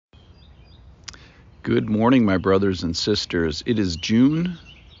Good morning, my brothers and sisters. It is June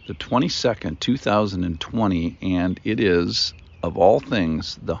the 22nd, 2020, and it is, of all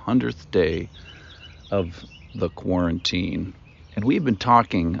things, the 100th day of the quarantine. And we've been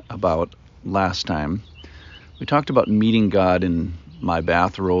talking about, last time, we talked about meeting God in my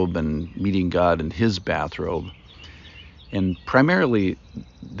bathrobe and meeting God in his bathrobe. And primarily,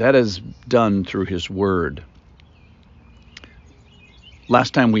 that is done through his word.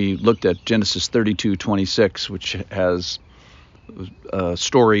 Last time we looked at Genesis 32:26, which has a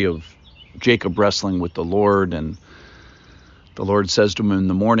story of Jacob wrestling with the Lord, and the Lord says to him in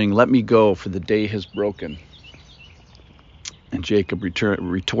the morning, "Let me go, for the day has broken." And Jacob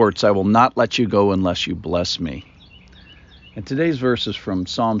retorts, "I will not let you go unless you bless me." And today's verse is from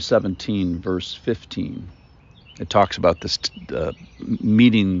Psalm 17, verse 15. It talks about this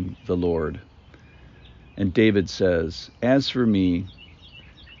meeting the Lord. And David says, "As for me,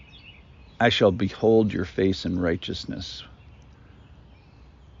 I shall behold your face in righteousness.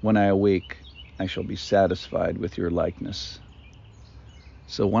 When I awake, I shall be satisfied with your likeness."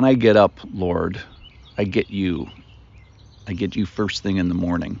 So when I get up, Lord, I get you. I get you first thing in the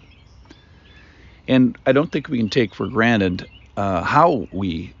morning. And I don't think we can take for granted how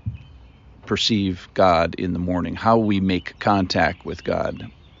we perceive God in the morning, how we make contact with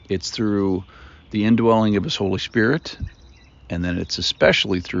God. It's through the indwelling of his Holy Spirit, and then it's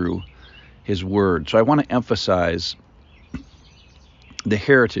especially through his word. So I want to emphasize the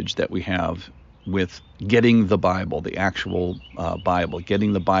heritage that we have with getting the Bible, the actual Bible,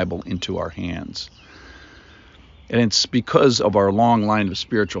 getting the Bible into our hands. And it's because of our long line of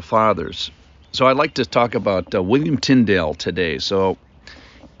spiritual fathers. So I'd like to talk about William Tyndale today. So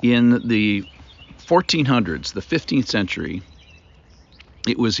in the 1400s, the 15th century,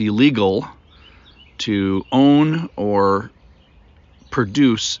 it was illegal to own or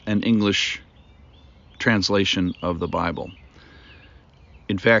produce an English translation of the Bible.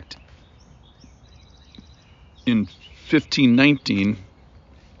 In fact, in 1519,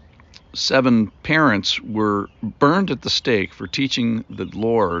 7 parents were burned at the stake for teaching the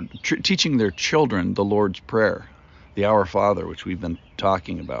Lord, teaching their children the Lord's Prayer, the Our Father, which we've been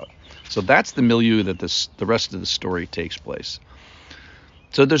talking about. So that's the milieu that the rest of the story takes place.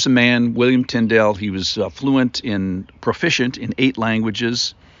 So there's a man, William Tyndale. He was proficient in 8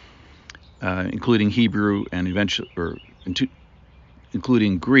 languages, including Hebrew and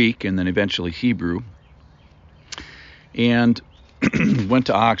including Greek, and then eventually Hebrew. And went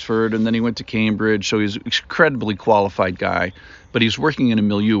to Oxford, and then he went to Cambridge. So he's an incredibly qualified guy, but he's working in a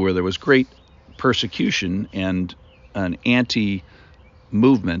milieu where there was great persecution and an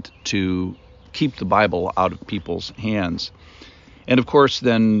anti-movement to keep the Bible out of people's hands. And of course,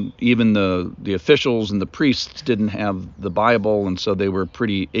 then even the officials and the priests didn't have the Bible, and so they were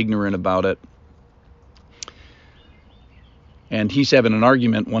pretty ignorant about it. And he's having an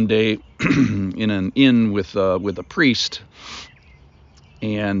argument one day in an inn with a priest,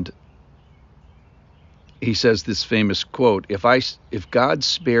 and he says this famous quote: "If God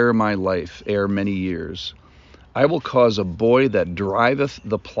spare my life ere many years, I will cause a boy that driveth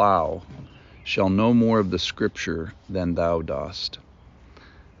the plow shall know more of the Scripture than thou dost."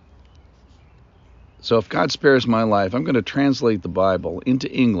 So if God spares my life, I'm going to translate the Bible into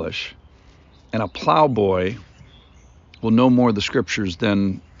English, and a plowboy will know more of the Scriptures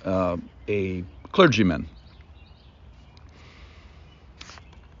than a clergyman.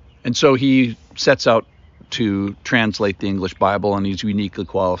 And so he sets out to translate the English Bible, and he's uniquely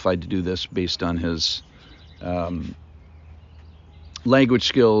qualified to do this based on his language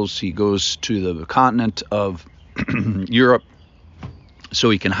skills. He goes to the continent of Europe so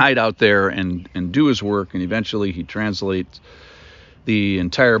he can hide out there and do his work, and eventually he translates the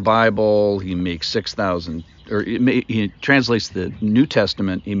entire Bible. He makes 6,000, he translates the New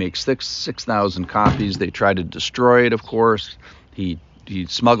Testament. He makes 6,000 copies. They try to destroy it, of course. He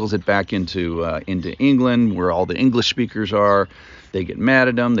smuggles it back into England, where all the English speakers are. They get mad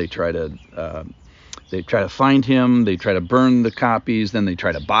at him. They try to find him. They try to burn the copies. Then they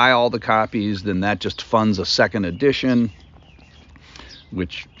try to buy all the copies. Then that just funds a second edition,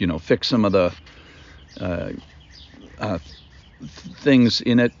 which fix some of the things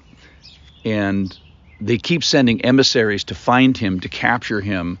in it. And they keep sending emissaries to find him, to capture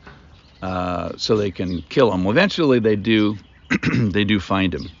him, so they can kill him. Well, eventually they do. They do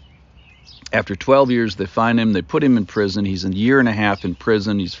find him. After 12 years, they find him. They put him in prison. He's a year and a half in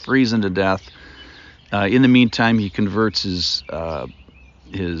prison. He's freezing to death. In the meantime, he converts his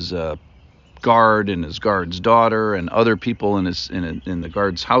guard and his guard's daughter and other people in the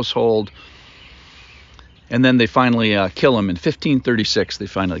guard's household. And then they finally kill him. In 1536, they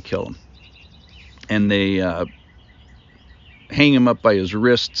finally kill him. and they hang him up by his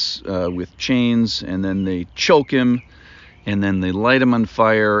wrists with chains, and then they choke him, and then they light him on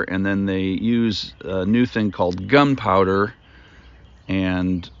fire, and then they use a new thing called gunpowder,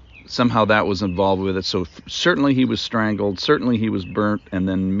 and somehow that was involved with it. So certainly he was strangled, certainly he was burnt, and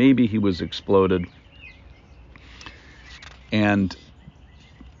then maybe he was exploded. And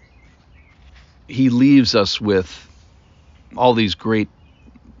he leaves us with all these great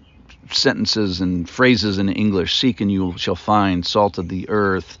sentences and phrases in English: seek and you shall find, salt of the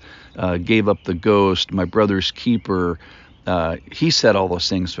earth, gave up the ghost, my brother's keeper. He said all those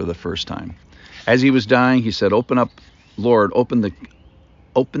things for the first time. As he was dying, he said, open up, Lord, open the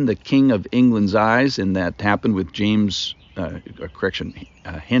King of England's eyes. And that happened with Henry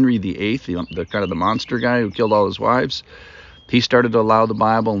VIII, the kind of the monster guy who killed all his wives. He started to allow the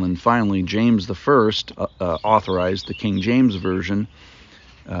Bible, and finally James the First authorized the King James Version,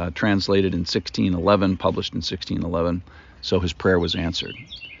 translated in 1611, published in 1611. So his prayer was answered.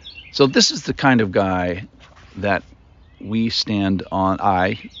 So this is the kind of guy that I stand on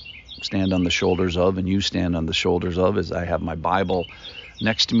the shoulders of, and you stand on the shoulders of, as I have my Bible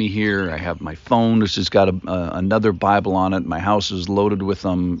next to me here. I have my phone, which has got another Bible on it. My house is loaded with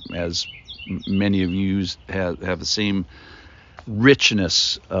them, as many of you have the same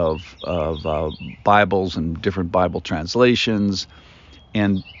richness of Bibles and different Bible translations.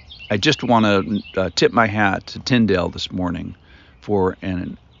 And I just want to tip my hat to Tyndale this morning for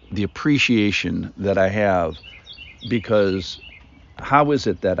the appreciation that I have, because how is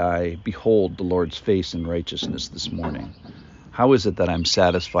it that I behold the Lord's face in righteousness this morning? How is it that I'm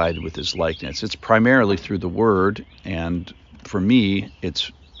satisfied with his likeness? It's primarily through the Word, and for me,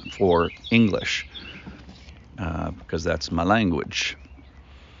 it's for English, because that's my language.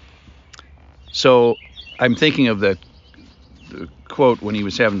 So I'm thinking of the quote when he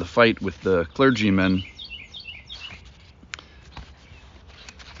was having the fight with the clergyman,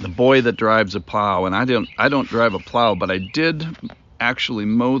 the boy that drives a plow. And I don't drive a plow, but I did actually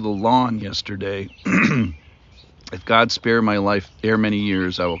mow the lawn yesterday. If God spare my life ere many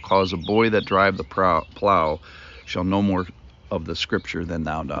years, I will cause a boy that drive the plow shall know more of the scripture than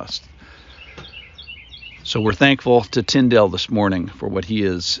thou dost. So we're thankful to Tyndale this morning for what he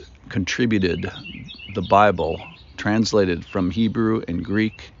has contributed, the Bible, translated from Hebrew and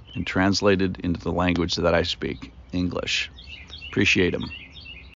Greek and translated into the language that I speak, English. Appreciate him.